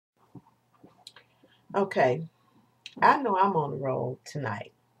Okay, I know I'm on the road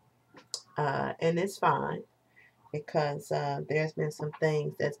tonight, and it's fine because there's been some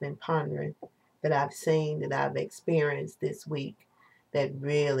things that's been pondering that I've seen, that I've experienced this week that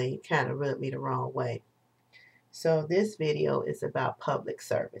really kind of rubbed me the wrong way. So this video is about public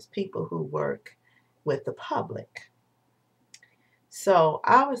service, people who work with the public. So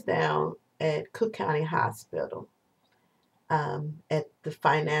I was down at Cook County Hospital at the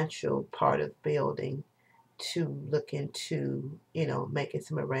financial part of the building to look into, making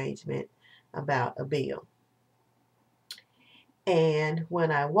some arrangement about a bill. And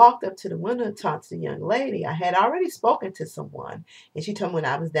when I walked up to the window to talk to the young lady, I had already spoken to someone. And she told me when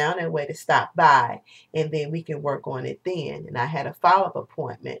I was down that way to stop by and then we can work on it then. And I had a follow-up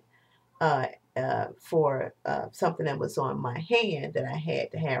appointment uh, for something that was on my hand that I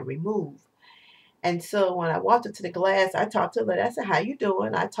had to have removed. And so when I walked up to the glass, I talked to her. I said, "How you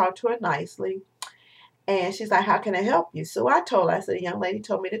doing?" I talked to her nicely. And she's like, "How can I help you?" So I told her, I said, "The young lady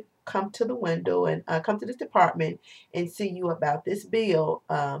told me to come to the window and come to this department and see you about this bill.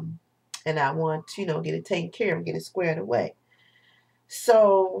 And I want to, get it taken care of, get it squared away."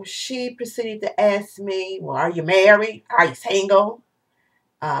 So she proceeded to ask me, "Well, are you married? Are you single?"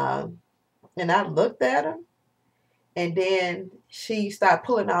 Um, and I looked at her. And then she started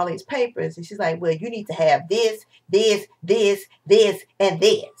pulling all these papers. And she's like, "Well, you need to have this, this, this, this, and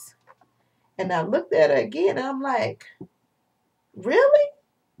this." And I looked at her again and I'm like, "Really?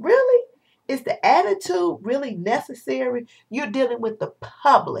 Really? Is the attitude really necessary? You're dealing with the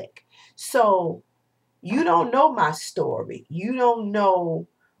public. So you don't know my story. You don't know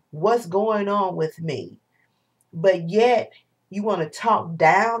what's going on with me. But yet you want to talk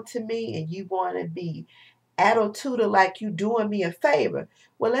down to me and you want to be attitude like you doing me a favor."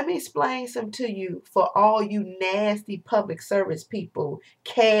 Well, let me explain some to you for all you nasty public service people,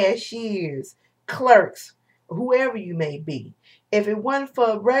 cashiers, clerks, whoever you may be. If it wasn't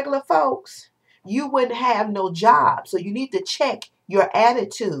for regular folks, you wouldn't have no job. So you need to check your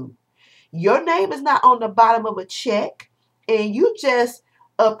attitude. Your name is not on the bottom of a check, and you just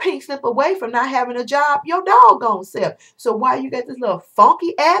a pink slip away from not having a job your doggone self. So why you got this little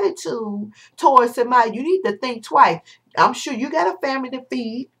funky attitude towards somebody? You need to think twice. I'm sure you got a family to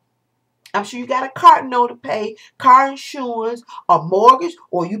feed. I'm sure you got a car note to pay, car insurance, or mortgage,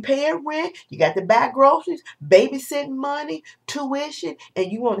 or you paying rent. You got to buy groceries, babysitting money, tuition,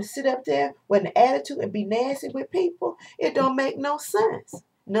 and you want to sit up there with an attitude and be nasty with people? It don't make no sense.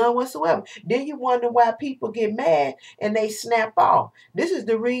 None whatsoever. Then you wonder why people get mad and they snap off. This is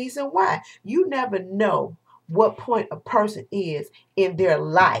the reason why. You never know what point a person is in their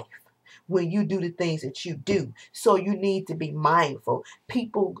life when you do the things that you do. So you need to be mindful.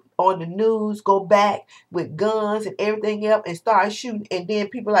 People on the news go back with guns and everything else and start shooting, and then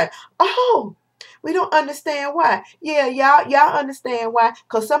people are like, "Oh, we don't understand why." Yeah, y'all understand why,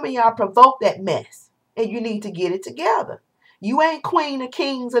 because some of y'all provoked that mess and you need to get it together. You ain't queen of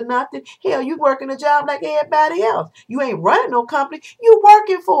kings or nothing. Hell, you working a job like everybody else. You ain't running no company. You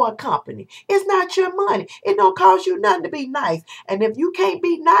working for a company. It's not your money. It don't cost you nothing to be nice. And if you can't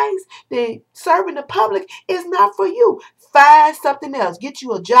be nice, then serving the public is not for you. Find something else. Get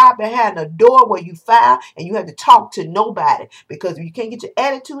you a job that had a door where you file and you have to talk to nobody. Because if you can't get your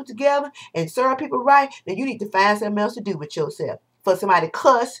attitude together and serve people right, then you need to find something else to do with yourself. For somebody to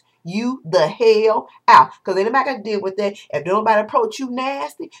cuss you the hell out. Because anybody got to deal with that. If nobody approach you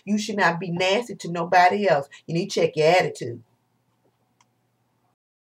nasty, you should not be nasty to nobody else. You need to check your attitude.